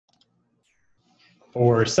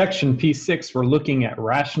For section P6, we're looking at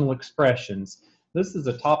rational expressions. This is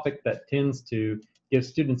a topic that tends to give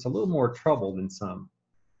students a little more trouble than some.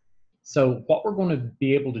 So what we're going to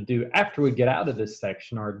be able to do after we get out of this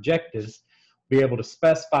section, our objectives, be able to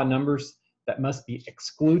specify numbers that must be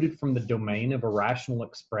excluded from the domain of a rational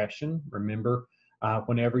expression. Remember,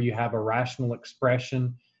 whenever you have a rational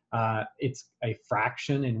expression, it's a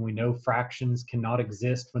fraction, and we know fractions cannot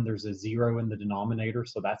exist when there's a zero in the denominator,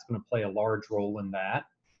 so that's going to play a large role in that.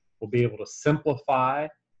 We'll be able to simplify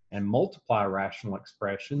and multiply rational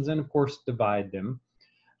expressions, and of course divide them.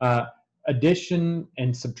 Addition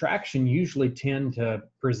and subtraction usually tend to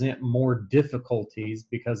present more difficulties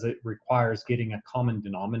because it requires getting a common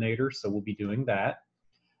denominator, so we'll be doing that.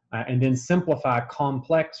 And then simplify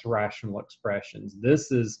complex rational expressions.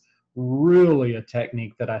 This is really a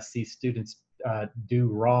technique that I see students do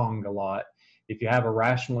wrong a lot. If you have a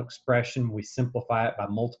rational expression, we simplify it by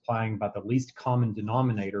multiplying by the least common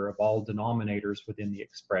denominator of all denominators within the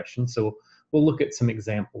expression. So we'll look at some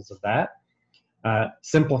examples of that.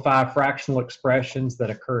 Simplify fractional expressions that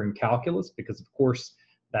occur in calculus, because of course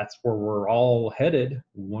that's where we're all headed,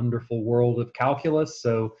 wonderful world of calculus.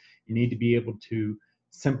 So you need to be able to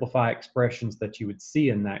simplify expressions that you would see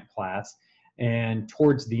in that class. And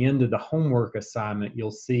towards the end of the homework assignment,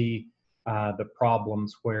 you'll see the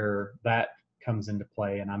problems where that comes into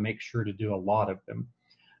play, and I make sure to do a lot of them.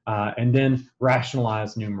 And then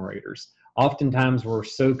rationalize numerators. Oftentimes we're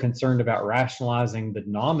so concerned about rationalizing the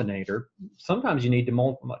denominator, sometimes you need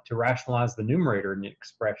to rationalize the numerator in the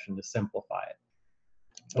expression to simplify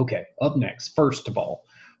it. Okay, up next, first of all,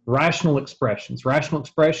 rational expressions. Rational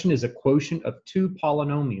expression is a quotient of two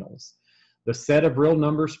polynomials. The set of real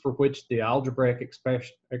numbers for which the algebraic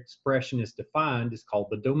expression is defined is called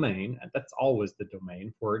the domain, and that's always the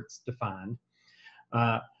domain where it's defined.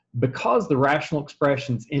 Because the rational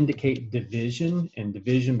expressions indicate division, and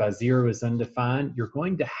division by zero is undefined, you're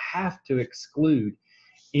going to have to exclude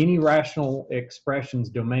any rational expressions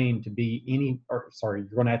domain to be you're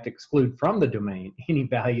going to have to exclude from the domain any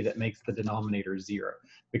value that makes the denominator zero,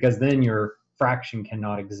 because then your fraction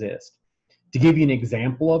cannot exist. To give you an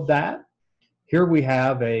example of that, here we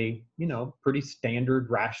have a, pretty standard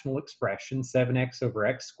rational expression, 7x over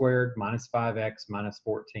x squared minus 5x minus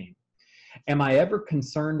 14. Am I ever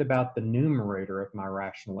concerned about the numerator of my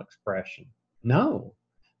rational expression? No.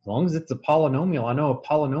 As long as it's a polynomial, I know a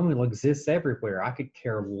polynomial exists everywhere. I could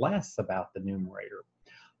care less about the numerator.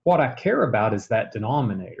 What I care about is that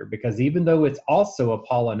denominator, because even though it's also a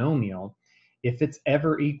polynomial, if it's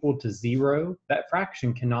ever equal to zero, that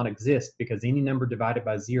fraction cannot exist because any number divided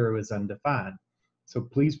by zero is undefined. So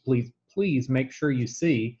please, please, please make sure you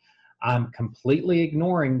see I'm completely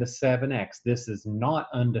ignoring the 7x. This is not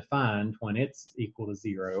undefined when it's equal to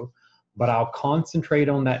zero, but I'll concentrate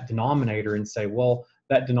on that denominator and say, well,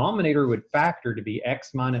 that denominator would factor to be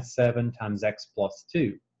x minus 7 times x plus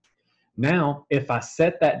 2. Now, if I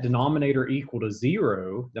set that denominator equal to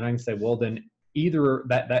zero, then I can say, well, then either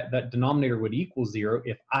that denominator would equal zero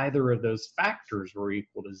if either of those factors were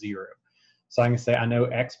equal to zero. So I can say I know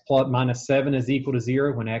x plus minus 7 is equal to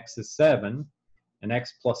 0 when x is 7, and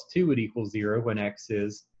x plus 2 would equal 0 when x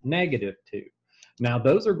is negative 2. Now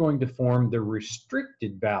those are going to form the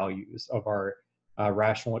restricted values of our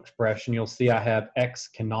rational expression. You'll see I have x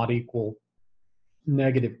cannot equal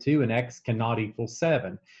negative 2 and x cannot equal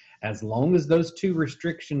 7. As long as those two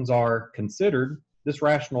restrictions are considered, this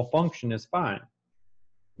rational function is fine.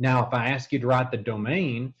 Now if I ask you to write the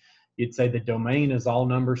domain, you'd say the domain is all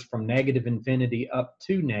numbers from negative infinity up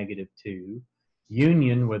to negative 2,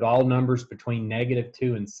 union with all numbers between negative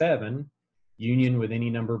 2 and 7, union with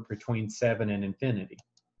any number between 7 and infinity.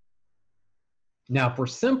 Now for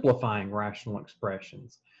simplifying rational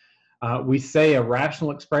expressions, we say a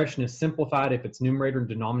rational expression is simplified if its numerator and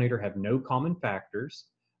denominator have no common factors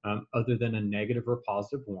other than a negative or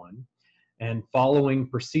positive 1. And following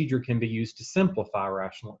procedure can be used to simplify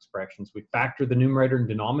rational expressions. We factor the numerator and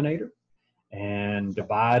denominator and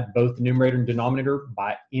divide both the numerator and denominator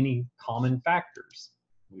by any common factors.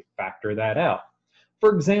 We factor that out.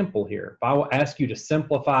 For example here, if I will ask you to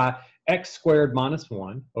simplify x squared minus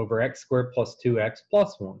 1 over x squared plus 2x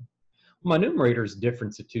plus 1. Well, my numerator is a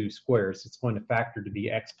difference of two squares. It's going to factor to be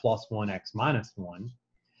x plus 1, x minus 1.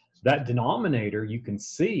 That denominator, you can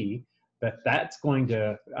see that that's going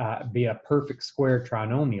to be a perfect square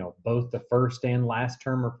trinomial. Both the first and last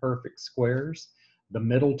term are perfect squares. The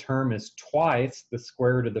middle term is twice the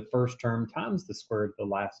square root of the first term times the square root of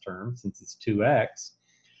the last term, since it's 2x.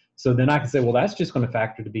 So then I can say, well, that's just going to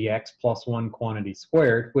factor to be x plus 1 quantity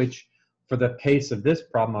squared, which for the case of this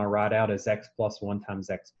problem I write out as x plus 1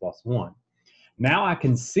 times x plus 1. Now I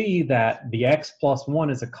can see that the x plus 1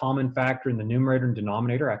 is a common factor in the numerator and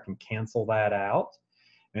denominator. I can cancel that out.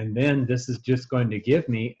 And then this is just going to give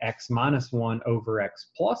me x minus 1 over x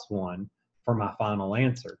plus 1 for my final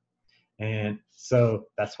answer. And so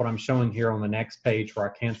that's what I'm showing here on the next page, where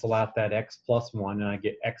I cancel out that x plus 1 and I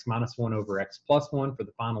get x minus 1 over x plus 1 for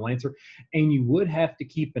the final answer. And you would have to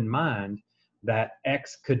keep in mind that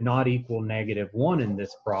x could not equal -1 in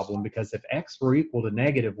this problem, because if x were equal to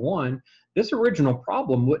 -1, this original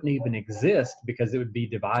problem wouldn't even exist, because it would be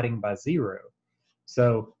dividing by 0.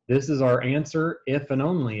 So this is our answer if and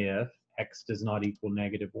only if x does not equal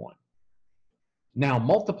 -1. Now,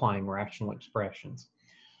 multiplying rational expressions.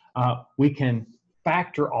 We can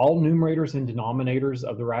factor all numerators and denominators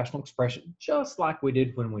of the rational expression just like we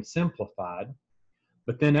did when we simplified.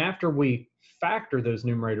 But then after we factor those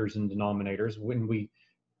numerators and denominators, when we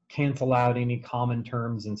cancel out any common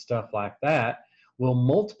terms and stuff like that, we'll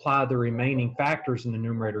multiply the remaining factors in the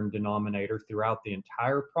numerator and denominator throughout the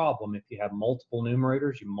entire problem. If you have multiple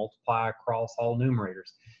numerators, you multiply across all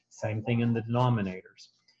numerators. Same thing in the denominators.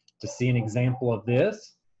 To see an example of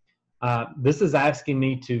this, this is asking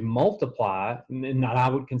me to multiply, and I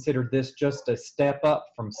would consider this just a step up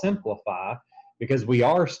from simplify, because we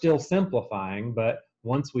are still simplifying, but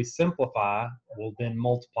once we simplify, we'll then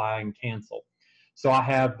multiply and cancel. So I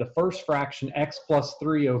have the first fraction, x plus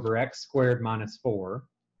 3 over x squared minus 4,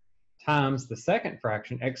 times the second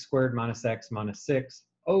fraction, x squared minus x minus 6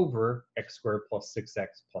 over x squared plus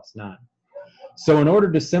 6x plus 9. So in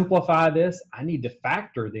order to simplify this, I need to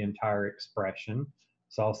factor the entire expression.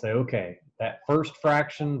 So I'll say, okay, that first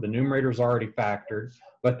fraction, the numerator is already factored,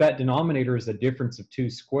 but that denominator is a difference of 2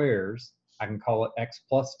 squares. I can call it x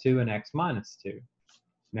plus 2 and x minus 2.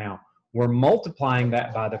 Now, we're multiplying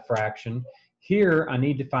that by the fraction. Here, I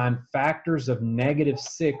need to find factors of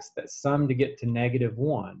 -6 that sum to get to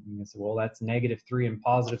 -1. You can say, well, that's -3 and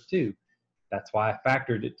positive 2. That's why I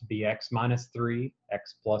factored it to be x minus 3,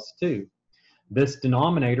 x plus 2. This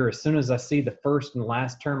denominator, as soon as I see the first and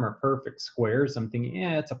last term are perfect squares, I'm thinking,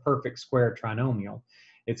 yeah, it's a perfect square trinomial.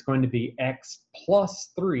 It's going to be x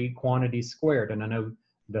plus 3 quantity squared. And I know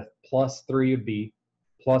the plus 3 would be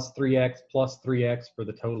plus 3x for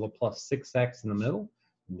the total of plus 6x in the middle.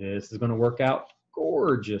 This is going to work out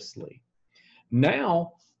gorgeously.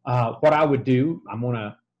 Now, what I would do, I'm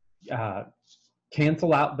going to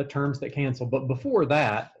cancel out the terms that cancel. But before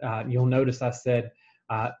that, you'll notice I said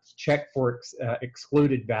check for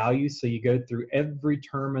excluded values. So you go through every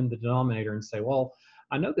term in the denominator and say, well,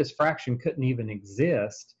 I know this fraction couldn't even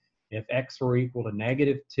exist if x were equal to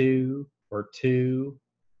 -2 or 2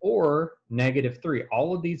 or -3.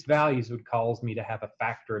 All of these values would cause me to have a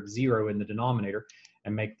factor of 0 in the denominator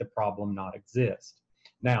and make the problem not exist.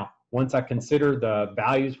 Now, once I consider the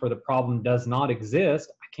values where the problem does not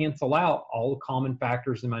exist, I cancel out all the common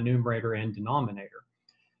factors in my numerator and denominator.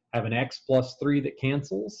 I have an x plus 3 that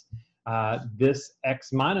cancels. This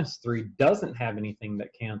x minus 3 doesn't have anything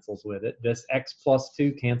that cancels with it. This x plus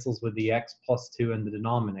 2 cancels with the x plus 2 in the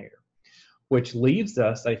denominator, which leaves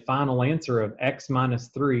us a final answer of x minus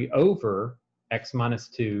 3 over x minus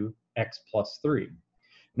 2, x plus 3.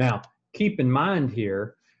 Now, keep in mind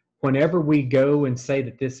here, whenever we go and say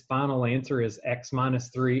that this final answer is x minus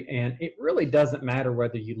 3, and it really doesn't matter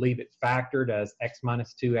whether you leave it factored as x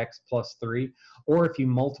minus 2, x plus 3, or if you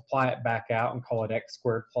multiply it back out and call it x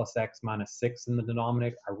squared plus x minus 6 in the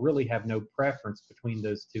denominator, I really have no preference between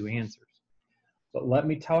those two answers. But let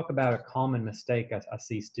me talk about a common mistake I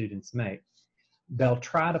see students make. They'll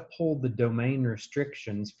try to pull the domain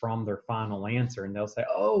restrictions from their final answer, and they'll say,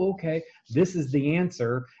 oh, okay, this is the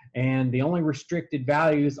answer, and the only restricted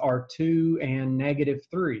values are 2 and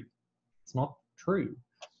 -3. It's not true.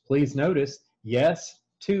 Please notice, yes,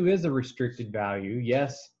 2 is a restricted value.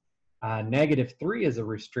 Yes, -3 is a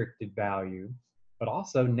restricted value, but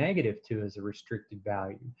also -2 is a restricted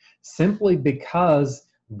value. Simply because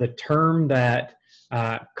the term that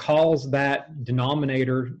calls that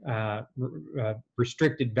denominator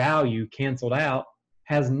restricted value canceled out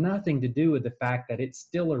has nothing to do with the fact that it's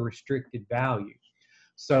still a restricted value.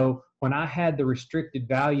 So when I had the restricted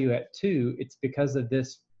value at 2, it's because of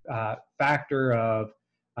this factor of,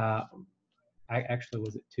 actually,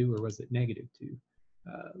 was it 2 or was it -2?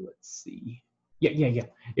 Let's see. Yeah.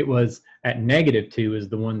 It was at -2 is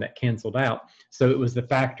the one that canceled out. So it was the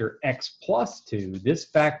factor x plus 2. This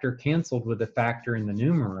factor canceled with the factor in the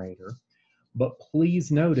numerator. But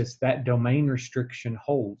please notice that domain restriction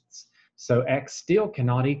holds. So x still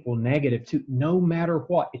cannot equal -2 no matter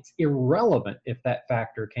what. It's irrelevant if that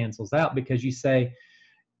factor cancels out, because you say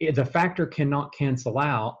the factor cannot cancel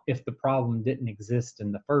out if the problem didn't exist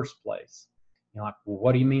in the first place. You're like, well,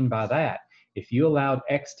 what do you mean by that? If you allowed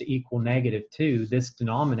x to equal -2, this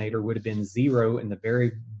denominator would have been 0 in the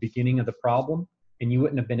very beginning of the problem, and you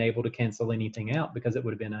wouldn't have been able to cancel anything out because it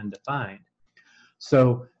would have been undefined.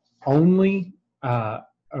 So only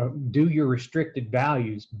do your restricted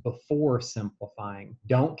values before simplifying.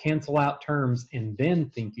 Don't cancel out terms and then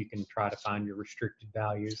think you can try to find your restricted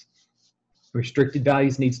values. Restricted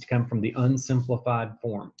values needs to come from the unsimplified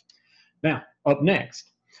form. Now, up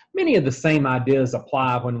next, many of the same ideas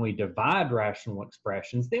apply when we divide rational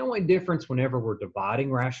expressions. The only difference whenever we're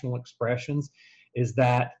dividing rational expressions is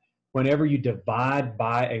that whenever you divide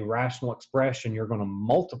by a rational expression, you're going to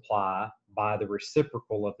multiply by the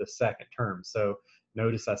reciprocal of the second term. So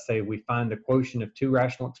notice I say we find the quotient of two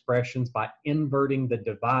rational expressions by inverting the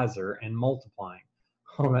divisor and multiplying.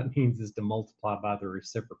 All that means is to multiply by the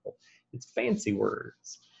reciprocal. It's fancy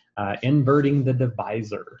words. Inverting the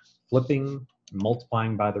divisor, flipping,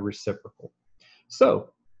 multiplying by the reciprocal.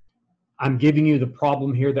 So I'm giving you the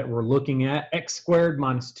problem here that we're looking at. X squared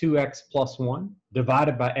minus 2x plus 1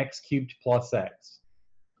 divided by x cubed plus x.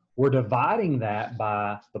 We're dividing that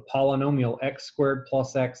by the polynomial x squared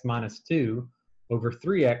plus x minus 2 over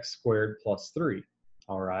 3x squared plus 3.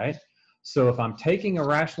 All right. So if I'm taking a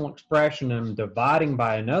rational expression and I'm dividing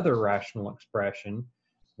by another rational expression,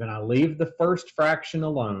 then I leave the first fraction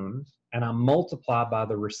alone and I multiply by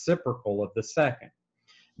the reciprocal of the second.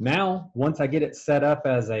 Now, once I get it set up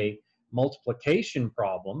as a multiplication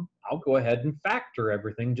problem, I'll go ahead and factor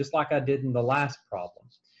everything just like I did in the last problem.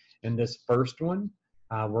 In this first one,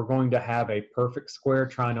 we're going to have a perfect square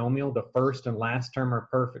trinomial. The first and last term are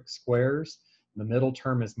perfect squares. The middle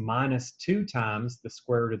term is minus 2 times the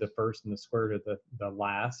square root of the first and the square root of the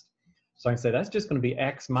last. So I can say that's just going to be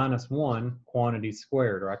x minus 1 quantity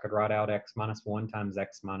squared, or I could write out x minus 1 times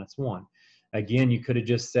x minus 1. Again, you could have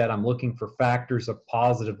just said I'm looking for factors of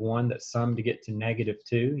positive 1 that sum to get to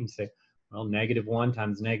 -2. You say, well, -1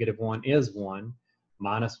 times -1 is 1.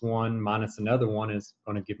 Minus 1 minus another 1 is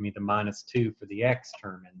going to give me the minus 2 for the x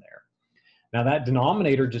term in there. Now that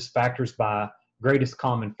denominator just factors by greatest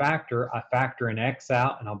common factor. I factor an x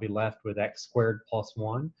out and I'll be left with x squared plus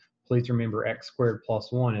 1. Please remember x squared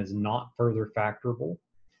plus 1 is not further factorable.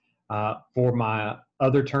 For my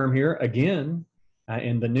other term here, again,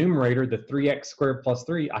 in the numerator, the 3x squared plus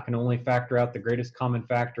 3, I can only factor out the greatest common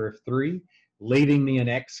factor of 3, leaving me an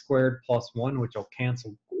x squared plus 1, which will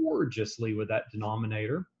cancel gorgeously with that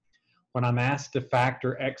denominator. When I'm asked to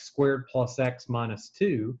factor x squared plus x minus 2,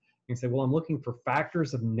 you can say, well, I'm looking for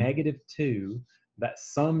factors of -2 that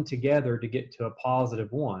sum together to get to a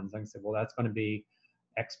positive 1. So I can say, well, that's going to be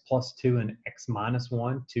x plus 2 and x minus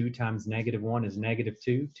 1. 2 times -1 is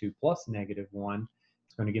 -2. 2 plus -1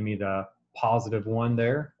 is going to give me the positive 1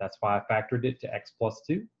 there. That's why I factored it to x plus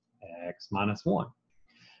 2, x minus 1.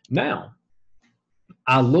 Now,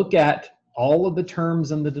 I look at all of the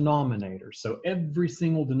terms in the denominator. So every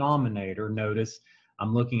single denominator, notice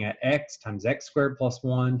I'm looking at x times x squared plus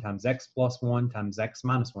 1 times x plus 1 times x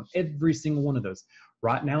minus 1. Every single one of those.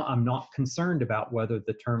 Right now, I'm not concerned about whether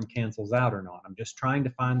the term cancels out or not. I'm just trying to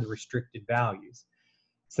find the restricted values.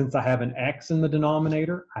 Since I have an x in the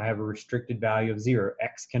denominator, I have a restricted value of 0.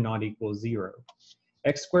 X cannot equal 0.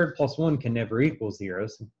 X squared plus 1 can never equal 0,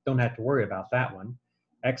 so don't have to worry about that one.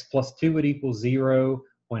 X plus 2 would equal 0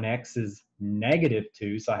 when x is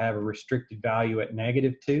 -2, so I have a restricted value at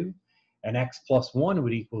 -2. And x plus 1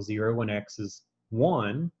 would equal 0 when x is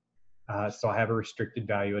 1, so I have a restricted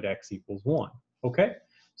value at x equals 1. Okay,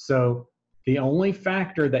 so the only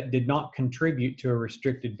factor that did not contribute to a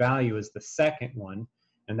restricted value is the second one,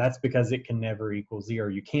 and that's because it can never equal 0.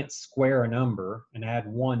 You can't square a number and add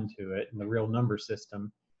 1 to it in the real number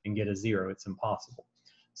system and get a 0. It's impossible.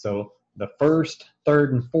 So the first,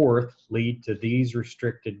 third, and fourth lead to these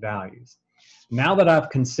restricted values. Now that I've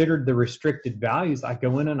considered the restricted values, I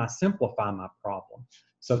go in and I simplify my problem.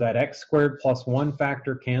 So that x squared plus 1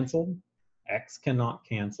 factor canceled. X cannot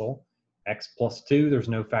cancel. X plus 2, there's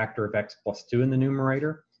no factor of x plus 2 in the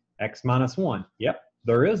numerator. X minus 1, yep,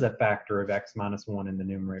 there is a factor of x minus 1 in the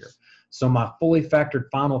numerator. So my fully factored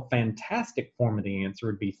final fantastic form of the answer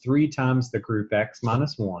would be 3 times the group x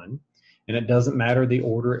minus 1. And it doesn't matter the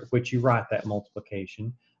order at which you write that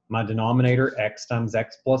multiplication. My denominator, x times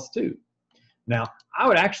x plus 2. Now, I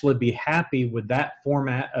would actually be happy with that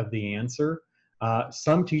format of the answer.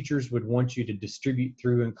 Some teachers would want you to distribute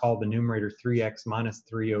through and call the numerator 3x minus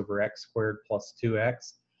 3 over x squared plus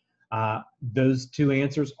 2x. Those two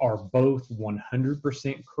answers are both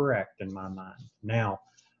 100% correct in my mind. Now,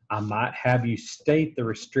 I might have you state the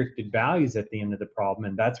restricted values at the end of the problem,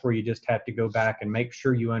 and that's where you just have to go back and make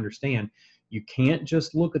sure you understand. You can't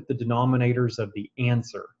just look at the denominators of the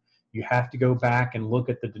answer. you have to go back and look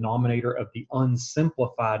at the denominator of the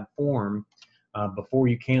unsimplified form before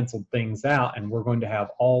you cancel things out, and we're going to have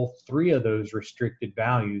all three of those restricted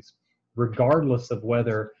values, regardless of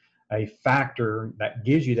whether a factor that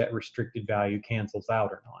gives you that restricted value cancels out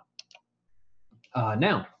or not.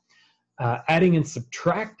 Now, adding and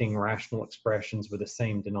subtracting rational expressions with the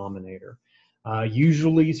same denominator.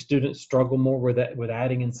 Usually students struggle more with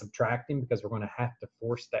adding and subtracting because we're going to have to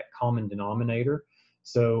force that common denominator.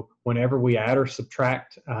 So whenever we add or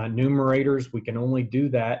subtract numerators, we can only do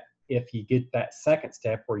that if you get that second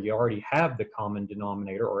step where you already have the common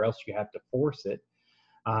denominator, or else you have to force it.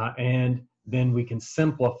 And then we can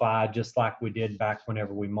simplify just like we did back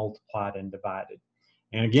whenever we multiplied and divided.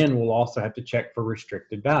 And again, we'll also have to check for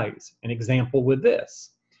restricted values. An example with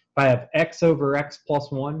this: if I have x over x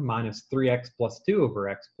plus 1 minus 3x plus 2 over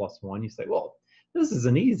x plus 1, you say, well, this is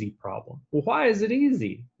an easy problem. Well, why is it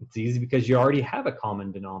easy? It's easy because you already have a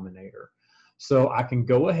common denominator. So I can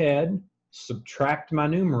go ahead, subtract my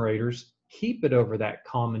numerators, keep it over that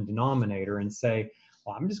common denominator, and say,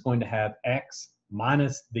 well, I'm just going to have x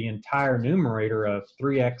minus the entire numerator of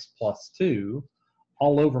 3x plus 2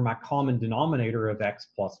 all over my common denominator of x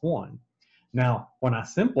plus 1. Now, when I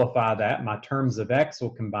simplify that, my terms of x will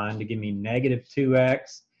combine to give me negative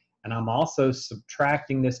 2x, and I'm also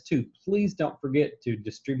subtracting this 2. Please don't forget to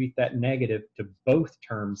distribute that negative to both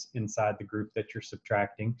terms inside the group that you're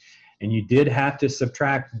subtracting, and you did have to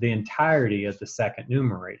subtract the entirety of the second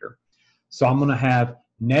numerator. So I'm going to have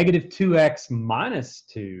negative 2x minus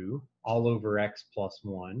 2 all over x plus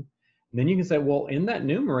 1. And then you can say, well, in that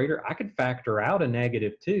numerator, I could factor out a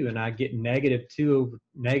negative 2, and I get negative 2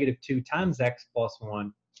 times x plus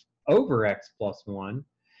 1 over x plus 1.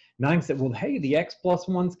 Now I can say, well, hey, the x plus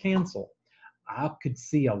 1's cancel. I could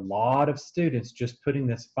see a lot of students just putting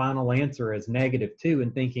this final answer as negative 2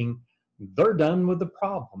 and thinking they're done with the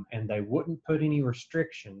problem, and they wouldn't put any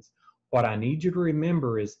restrictions. What I need you to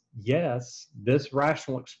remember is, yes, this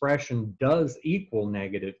rational expression does equal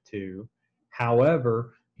negative 2.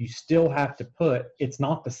 However, you still have to put, it's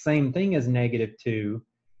not the same thing as negative 2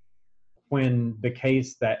 when the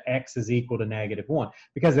case that x is equal to negative 1.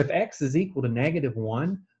 Because if x is equal to negative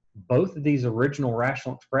 1, both of these original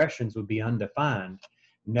rational expressions would be undefined.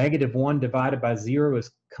 Negative 1 divided by 0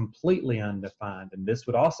 is completely undefined. And this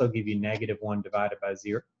would also give you negative 1 divided by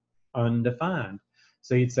 0, undefined.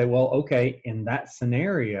 So you'd say, well, okay, in that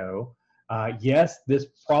scenario, yes, this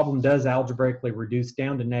problem does algebraically reduce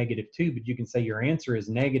down to negative 2, but you can say your answer is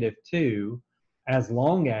negative 2 as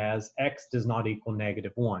long as x does not equal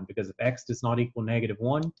negative 1, because if x does not equal negative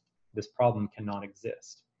 1, this problem cannot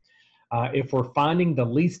exist. If we're finding the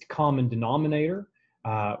least common denominator,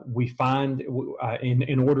 we find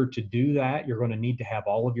in order to do that, you're going to need to have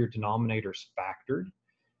all of your denominators factored.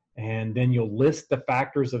 And then you'll list the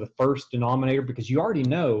factors of the first denominator, because you already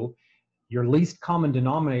know your least common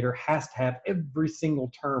denominator has to have every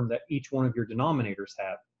single term that each one of your denominators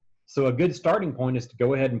have. So a good starting point is to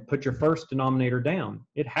go ahead and put your first denominator down.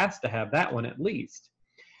 It has to have that one at least.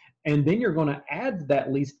 And then you're going to add to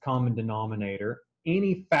that least common denominator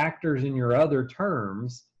any factors in your other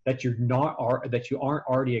terms that you aren't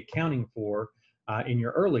already accounting for in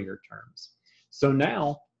your earlier terms. So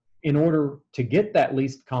now, in order to get that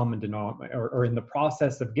least common denominator, or in the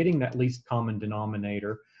process of getting that least common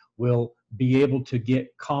denominator, we'll be able to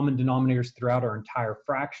get common denominators throughout our entire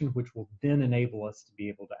fraction, which will then enable us to be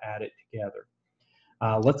able to add it together.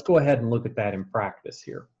 Let's go ahead and look at that in practice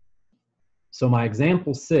here. So my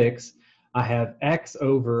example 6, I have x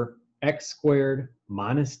over x squared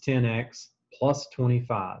minus 10x plus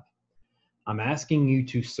 25. I'm asking you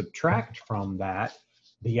to subtract from that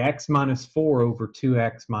the x minus 4 over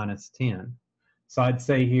 2x minus 10. So I'd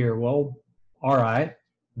say here, well, all right,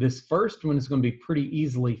 this first one is going to be pretty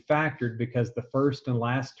easily factored because the first and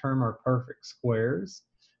last term are perfect squares.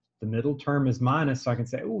 The middle term is minus, so I can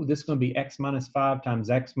say, oh, this is going to be x minus 5 times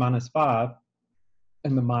x minus 5.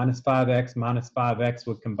 And the minus 5x minus 5x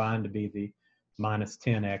would combine to be the minus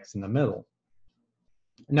 10x in the middle.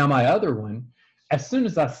 Now my other one, as soon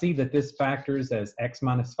as I see that this factors as x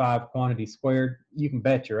minus 5 quantity squared, you can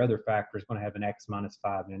bet your other factor is going to have an x minus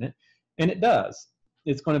 5 in it. And it does.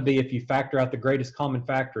 It's going to be, if you factor out the greatest common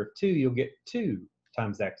factor of 2, you'll get 2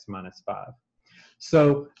 times x minus 5.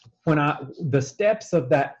 So when the steps of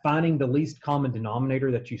that finding the least common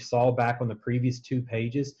denominator that you saw back on the previous 2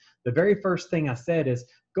 pages, the very first thing I said is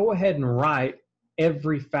go ahead and write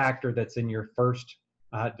every factor that's in your first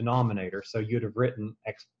denominator. So you'd have written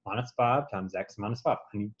x minus 5 times x minus 5.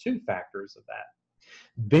 I need 2 factors of that.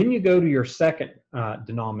 Then you go to your second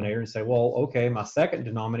denominator and say, well, okay, my second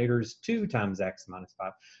denominator is 2 times x minus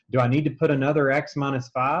 5. Do I need to put another x minus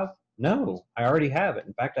 5? No, I already have it.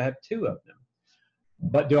 In fact, I have 2 of them.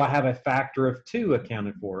 But do I have a factor of 2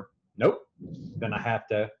 accounted for? Nope. Then I have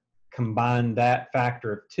to combine that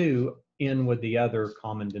factor of 2 in with the other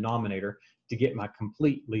common denominator to get my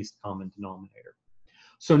complete least common denominator.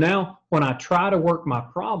 So now when I try to work my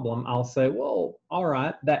problem, I'll say, well, all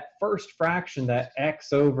right, that first fraction, that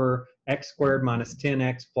x over x squared minus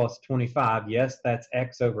 10x plus 25, yes, that's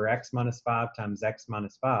x over x minus 5 times x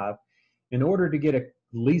minus 5. In order to get a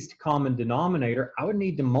least common denominator, I would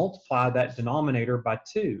need to multiply that denominator by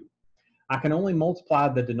 2. I can only multiply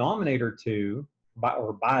the denominator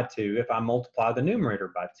by 2 if I multiply the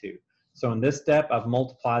numerator by 2. So in this step, I've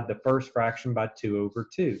multiplied the first fraction by 2 over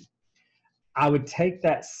 2. I would take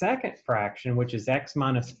that second fraction, which is x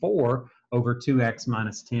minus 4 over 2x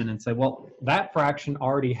minus 10, and say, well, that fraction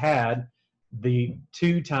already had the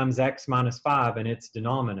 2 times x minus 5 in its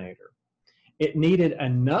denominator. It needed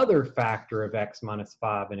another factor of x minus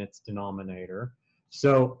 5 in its denominator,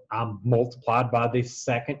 so I multiplied by the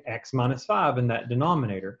second x minus 5 in that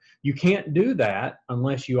denominator. You can't do that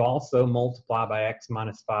unless you also multiply by x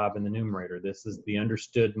minus 5 in the numerator. This is the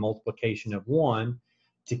understood multiplication of 1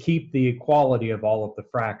 to keep the equality of all of the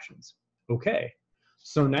fractions. Okay,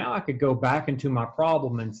 so now I could go back into my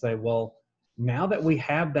problem and say, well, now that we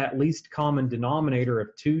have that least common denominator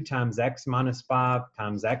of 2 times x minus 5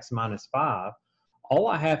 times x minus 5, all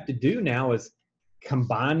I have to do now is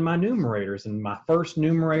combine my numerators. And my first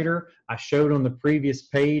numerator I showed on the previous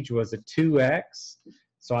page was a 2x.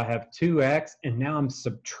 So I have 2x, and now I'm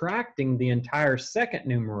subtracting the entire second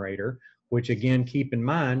numerator, which again, keep in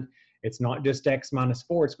mind, it's not just x minus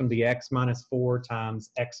 4, it's going to be x minus 4 times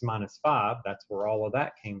x minus 5. That's where all of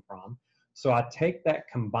that came from. So I take that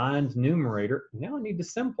combined numerator, now I need to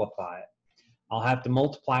simplify it. I'll have to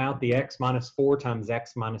multiply out the x minus 4 times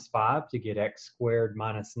x minus 5 to get x squared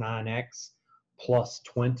minus 9x plus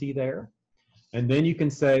 20 there. And then you can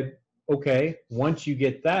say, okay, once you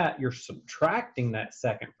get that, you're subtracting that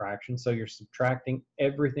second fraction. So you're subtracting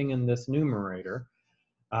everything in this numerator.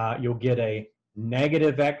 You'll get a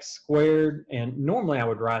negative x squared, and normally I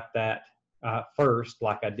would write that first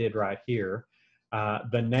like I did right here.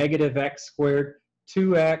 The negative x squared,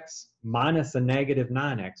 2x minus a negative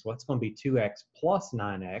 9x. Well, it's going to be 2x plus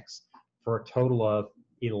 9x for a total of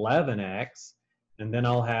 11x, and then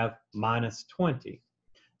I'll have minus 20.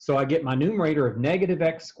 So I get my numerator of negative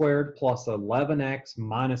x squared plus 11x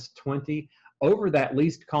minus 20 over that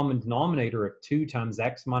least common denominator of 2 times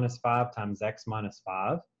x minus 5 times x minus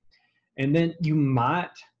 5. And then you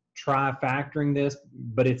might try factoring this,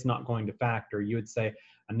 but it's not going to factor. You would say,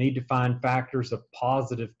 I need to find factors of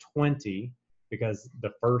positive 20, because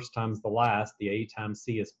the first times the last, the a times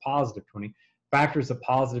c is positive 20. Factors of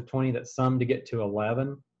positive 20 that sum to get to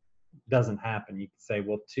 11 doesn't happen. You can say,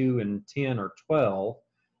 well, 2 and 10 are 12,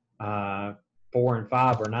 4 and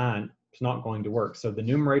 5 are 9. It's not going to work. So the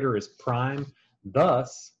numerator is prime.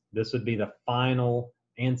 Thus, this would be the final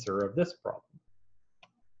answer of this problem.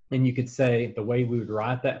 And you could say the way we would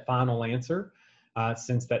write that final answer,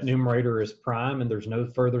 since that numerator is prime and there's no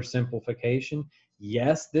further simplification,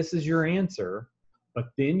 yes, this is your answer, but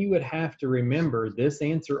then you would have to remember this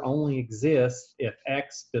answer only exists if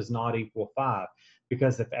x does not equal 5.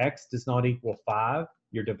 Because if x does not equal 5,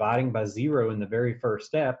 you're dividing by 0 in the very first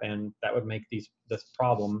step, and that would make this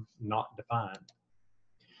problem not defined.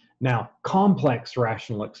 Now, complex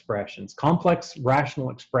rational expressions. Complex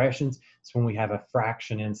rational expressions is when we have a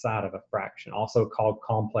fraction inside of a fraction, also called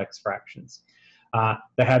complex fractions.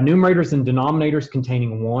 They have numerators and denominators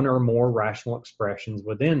containing one or more rational expressions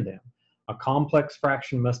within them. A complex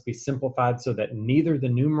fraction must be simplified so that neither the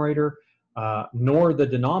numerator nor the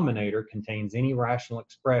denominator contains any rational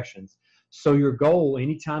expressions. So your goal,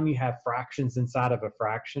 anytime you have fractions inside of a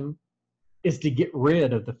fraction, is to get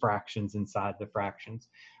rid of the fractions inside the fractions.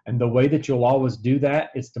 And the way that you'll always do that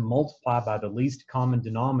is to multiply by the least common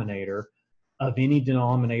denominator of any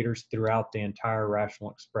denominators throughout the entire rational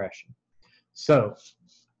expression. So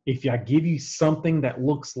if I give you something that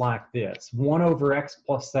looks like this, 1 over x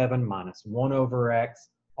plus 7 minus 1 over x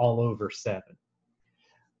all over 7.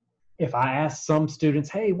 If I ask some students,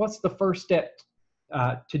 hey, what's the first step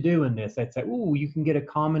to do in this? They'd say, ooh, you can get a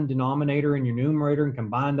common denominator in your numerator and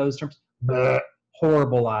combine those terms. Blech,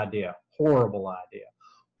 horrible idea, horrible idea.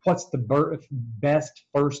 What's the best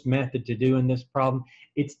first method to do in this problem?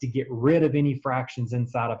 It's to get rid of any fractions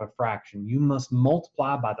inside of a fraction. You must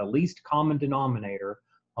multiply by the least common denominator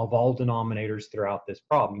of all denominators throughout this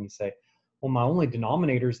problem. You say, well, my only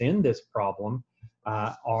denominators in this problem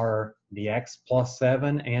are the x plus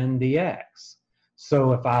 7 and the x.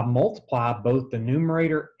 So if I multiply both the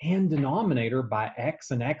numerator and denominator by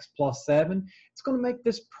x and x plus 7, it's going to make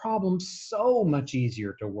this problem so much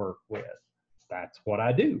easier to work with. That's what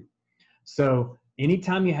I do. So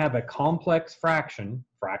anytime you have a complex fraction,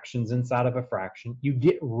 fractions inside of a fraction, you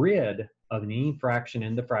get rid of any fraction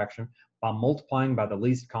in the fraction by multiplying by the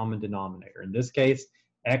least common denominator. In this case,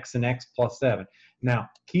 x and x plus 7.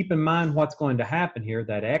 Now, keep in mind what's going to happen here,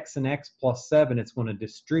 that x and x plus 7, it's going to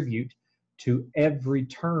distribute to every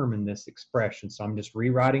term in this expression. So I'm just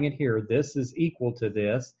rewriting it here. This is equal to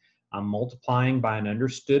this. I'm multiplying by an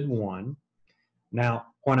understood 1. Now,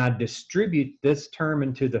 when I distribute this term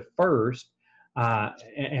into the first,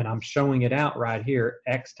 and I'm showing it out right here,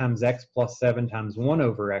 x times x plus 7 times 1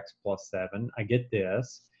 over x plus 7, I get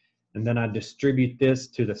this. And then I distribute this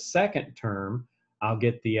to the second term, I'll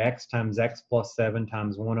get the x times x plus 7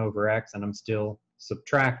 times 1 over x, and I'm still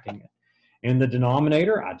subtracting it. In the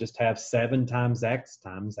denominator, I just have 7 times x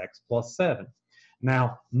plus 7.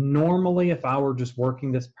 Now, normally, if I were just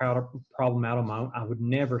working this problem out on my own, I would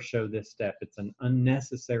never show this step. It's an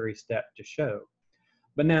unnecessary step to show.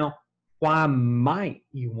 But now, why might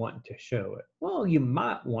you want to show it? Well, you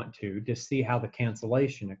might want to see how the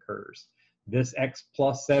cancellation occurs. This x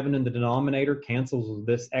plus 7 in the denominator cancels with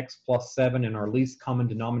this x plus 7 in our least common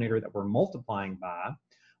denominator that we're multiplying by.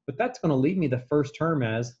 But that's going to leave me the first term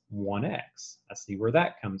as 1x. I see where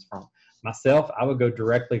that comes from. Myself, I would go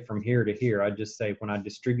directly from here to here. I'd just say when I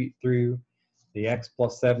distribute through, the x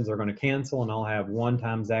plus 7s are going to cancel, and I'll have 1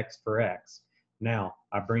 times x for x. Now,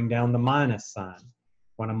 I bring down the minus sign.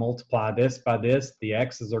 When I multiply this by this, the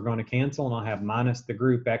x's are going to cancel, and I'll have minus the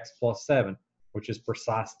group x plus 7, which is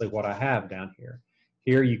precisely what I have down here.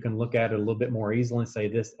 Here, you can look at it a little bit more easily and say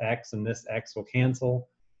this x and this x will cancel.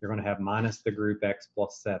 You're going to have minus the group x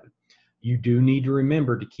plus 7. You do need to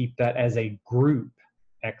remember to keep that as a group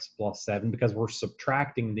x plus 7 because we're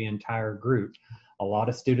subtracting the entire group. A lot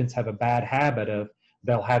of students have a bad habit of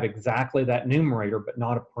they'll have exactly that numerator but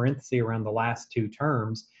not a parenthesis around the last two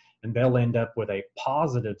terms, and they'll end up with a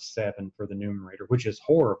positive 7 for the numerator, which is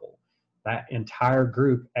horrible. That entire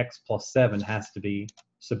group x plus 7 has to be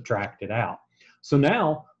subtracted out. So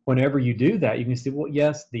now, whenever you do that, you can see, well,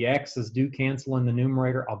 yes, the x's do cancel in the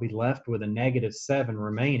numerator. I'll be left with a negative 7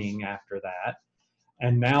 remaining after that.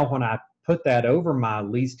 And now when I put that over my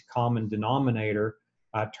least common denominator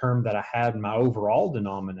term that I had in my overall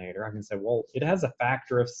denominator, I can say, well, it has a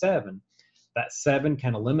factor of 7. That 7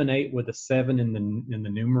 can eliminate with a 7 in the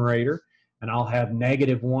numerator, and I'll have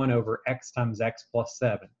negative 1 over x times x plus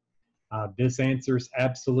 7. This answer is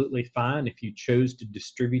absolutely fine. If you chose to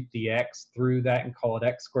distribute the x through that and call it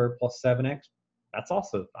x squared plus 7x, that's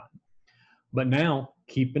also fine. But now,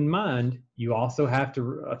 keep in mind, you also have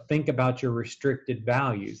to think about your restricted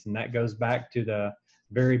values, and that goes back to the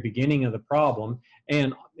very beginning of the problem,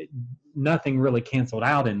 and nothing really canceled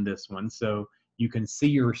out in this one, so you can see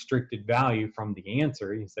your restricted value from the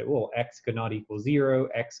answer. You say, well, x could not equal 0,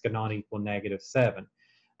 x could not equal negative 7.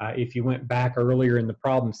 If you went back earlier in the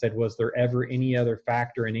problem, said, was there ever any other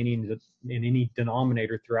factor in any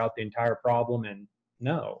denominator throughout the entire problem? And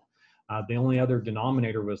no. The only other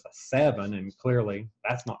denominator was a 7, and clearly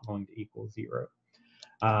that's not going to equal 0.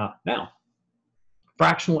 Now,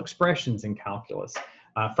 fractional expressions in calculus.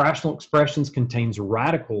 Fractional expressions contains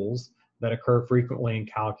radicals that occur frequently in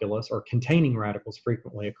calculus, or containing radicals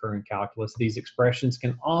frequently occur in calculus. These expressions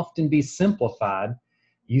can often be simplified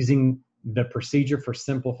using the procedure for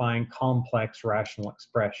simplifying complex rational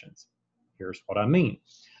expressions. Here's what I mean.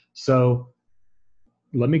 So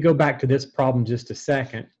let me go back to this problem just a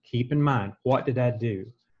second. Keep in mind, what did I do?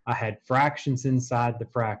 I had fractions inside the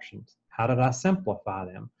fractions. How did I simplify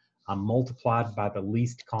them? I multiplied by the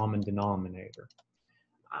least common denominator.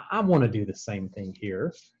 I want to do the same thing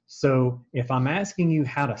here. So if I'm asking you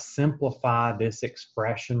how to simplify this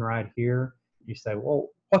expression right here, you say, well,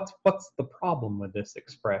 what's the problem with this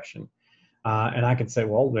expression? And I can say,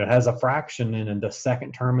 well, it has a fraction in the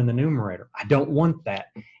second term in the numerator. I don't want that.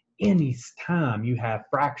 Any time you have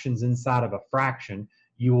fractions inside of a fraction,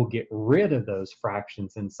 you will get rid of those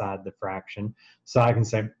fractions inside the fraction. So I can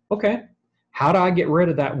say, okay, how do I get rid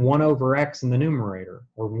of that 1 over x in the numerator,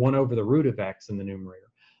 or 1 over the root of x in the numerator?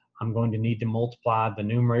 I'm going to need to multiply the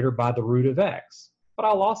numerator by the root of x. But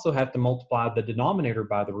I'll also have to multiply the denominator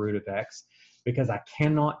by the root of x because I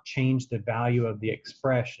cannot change the value of the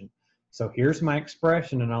expression. So here's my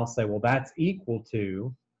expression, and I'll say, well, that's equal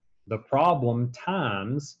to the problem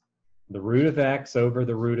times the root of x over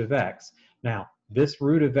the root of x. Now, this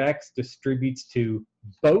root of x distributes to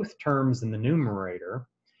both terms in the numerator,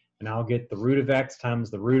 and I'll get the root of x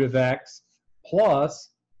times the root of x plus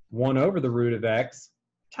 1 over the root of x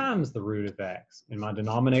times the root of x. In my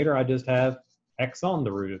denominator, I just have x on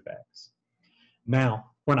the root of x. Now,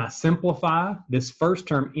 when I simplify this first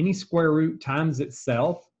term, any square root times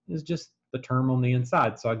itself is just the term on the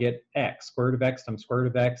inside. So I get x. Square root of x times square root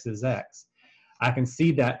of x is x. I can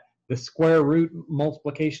see that the square root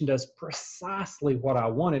multiplication does precisely what I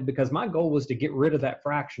wanted because my goal was to get rid of that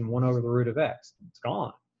fraction 1 over the root of x. It's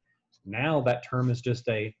gone. Now that term is just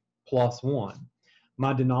a plus 1.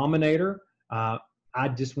 My denominator, I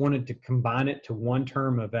just wanted to combine it to one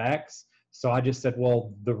term of x. So I just said,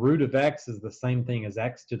 well, the root of x is the same thing as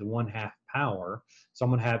x to the 1/2 power. So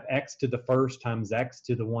I'm going to have x to the first times x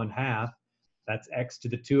to the 1/2. That's x to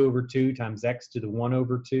the 2 over 2 times x to the 1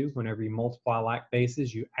 over 2. Whenever you multiply like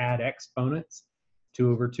bases, you add exponents. 2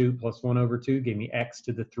 over 2 plus 1 over 2 gave me x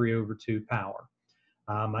to the 3 over 2 power.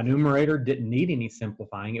 My numerator didn't need any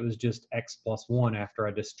simplifying. It was just x plus 1 after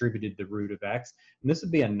I distributed the root of x. And this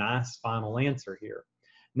would be a nice final answer here.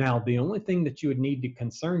 Now, the only thing that you would need to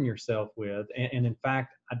concern yourself with, and in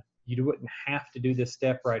fact, you wouldn't have to do this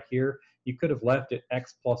step right here. You could have left it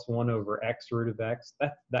x plus 1 over x root of x.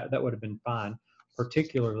 That would have been fine,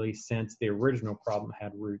 particularly since the original problem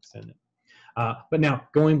had roots in it. But now,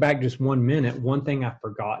 going back just 1 minute, one thing I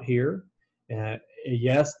forgot here.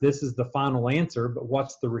 Yes, this is the final answer, but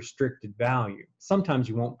what's the restricted value? Sometimes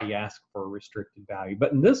you won't be asked for a restricted value,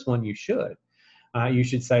 but in this one you should. You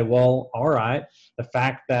should say, well, all right, the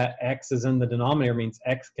fact that x is in the denominator means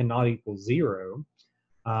x cannot equal 0.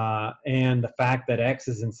 And the fact that x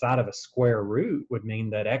is inside of a square root would mean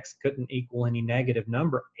that x couldn't equal any negative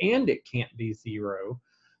number and it can't be 0.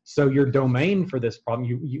 So your domain for this problem,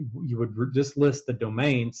 you would just list the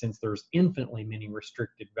domain since there's infinitely many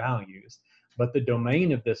restricted values. But the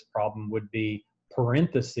domain of this problem would be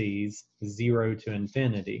parentheses 0 to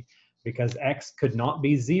infinity, because x could not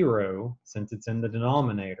be 0 since it's in the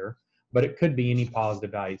denominator, but it could be any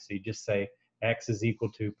positive value. So you just say x is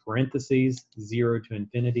equal to parentheses 0 to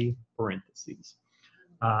infinity parentheses.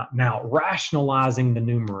 Now, rationalizing the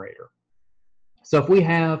numerator. So if we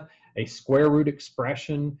have a square root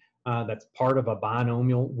expression that's part of a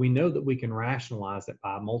binomial, we know that we can rationalize it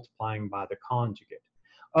by multiplying by the conjugate.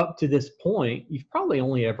 Up to this point, you've probably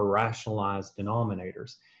only ever rationalized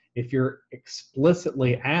denominators. If you're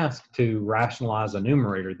explicitly asked to rationalize a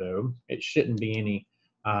numerator, though, it shouldn't be any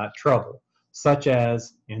trouble, such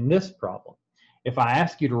as in this problem. If I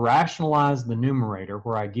ask you to rationalize the numerator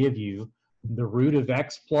where I give you the root of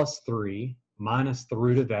x plus 3 minus the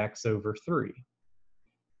root of x over 3,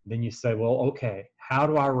 then you say, well, okay, how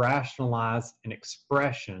do I rationalize an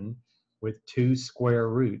expression with two square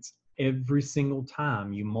roots? Every single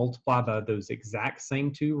time you multiply by those exact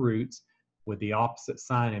same two roots with the opposite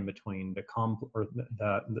sign in between,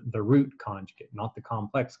 the root conjugate, not the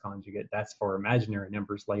complex conjugate. That's for imaginary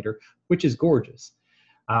numbers later, which is gorgeous.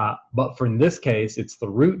 But for in this case, it's the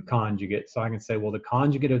root conjugate. So I can say, well, the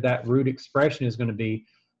conjugate of that root expression is going to be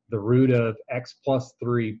the root of x plus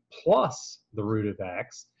 3 plus the root of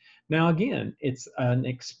x. Now, again, it's an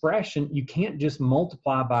expression. You can't just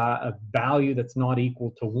multiply by a value that's not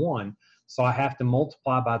equal to 1. So I have to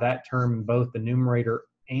multiply by that term in both the numerator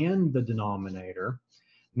and the denominator.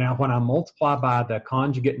 Now, when I multiply by the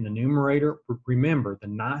conjugate in the numerator, remember, the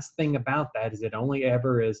nice thing about that is it only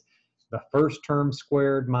ever is the first term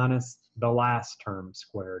squared minus the last term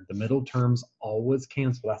squared. The middle terms always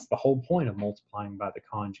cancel. That's the whole point of multiplying by the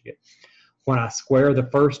conjugate. When I square the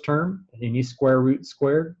first term, any square root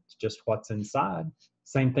squared, it's just what's inside.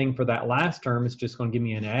 Same thing for that last term. It's just going to give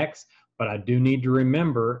me an x, but I do need to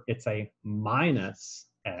remember it's a minus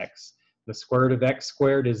x. The square root of x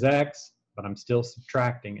squared is x, but I'm still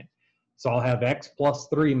subtracting it. So I'll have x plus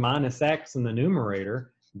 3 minus x in the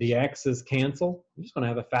numerator. The x's cancel. I'm just going to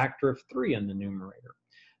have a factor of 3 in the numerator.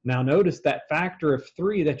 Now notice that factor of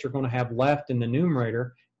 3 that you're going to have left in the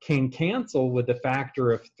numerator can cancel with the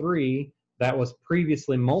factor of 3 that was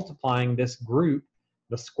previously multiplying this group,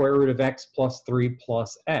 the square root of x plus 3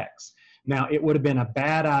 plus x. Now, it would have been a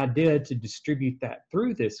bad idea to distribute that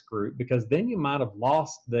through this group, because then you might have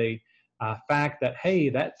lost the fact that, hey,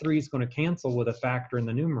 that 3 is going to cancel with a factor in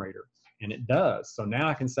the numerator, and it does. So now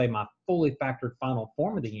I can say my fully factored final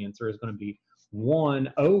form of the answer is going to be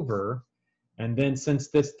 1 over, and then since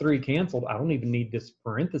this 3 canceled, I don't even need this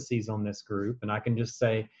parentheses on this group, and I can just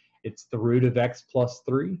say it's the root of x plus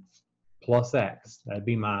 3 plus x. That'd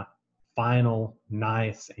be my final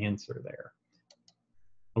nice answer there.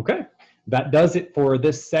 Okay, that does it for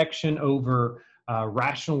this section over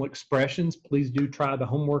rational expressions. Please do try the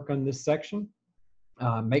homework on this section.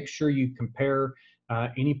 Make sure you compare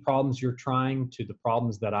any problems you're trying to the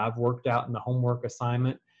problems that I've worked out in the homework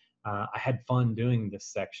assignment. I had fun doing this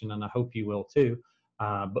section, and I hope you will too.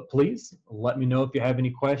 But please let me know if you have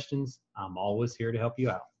any questions. I'm always here to help you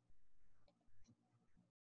out.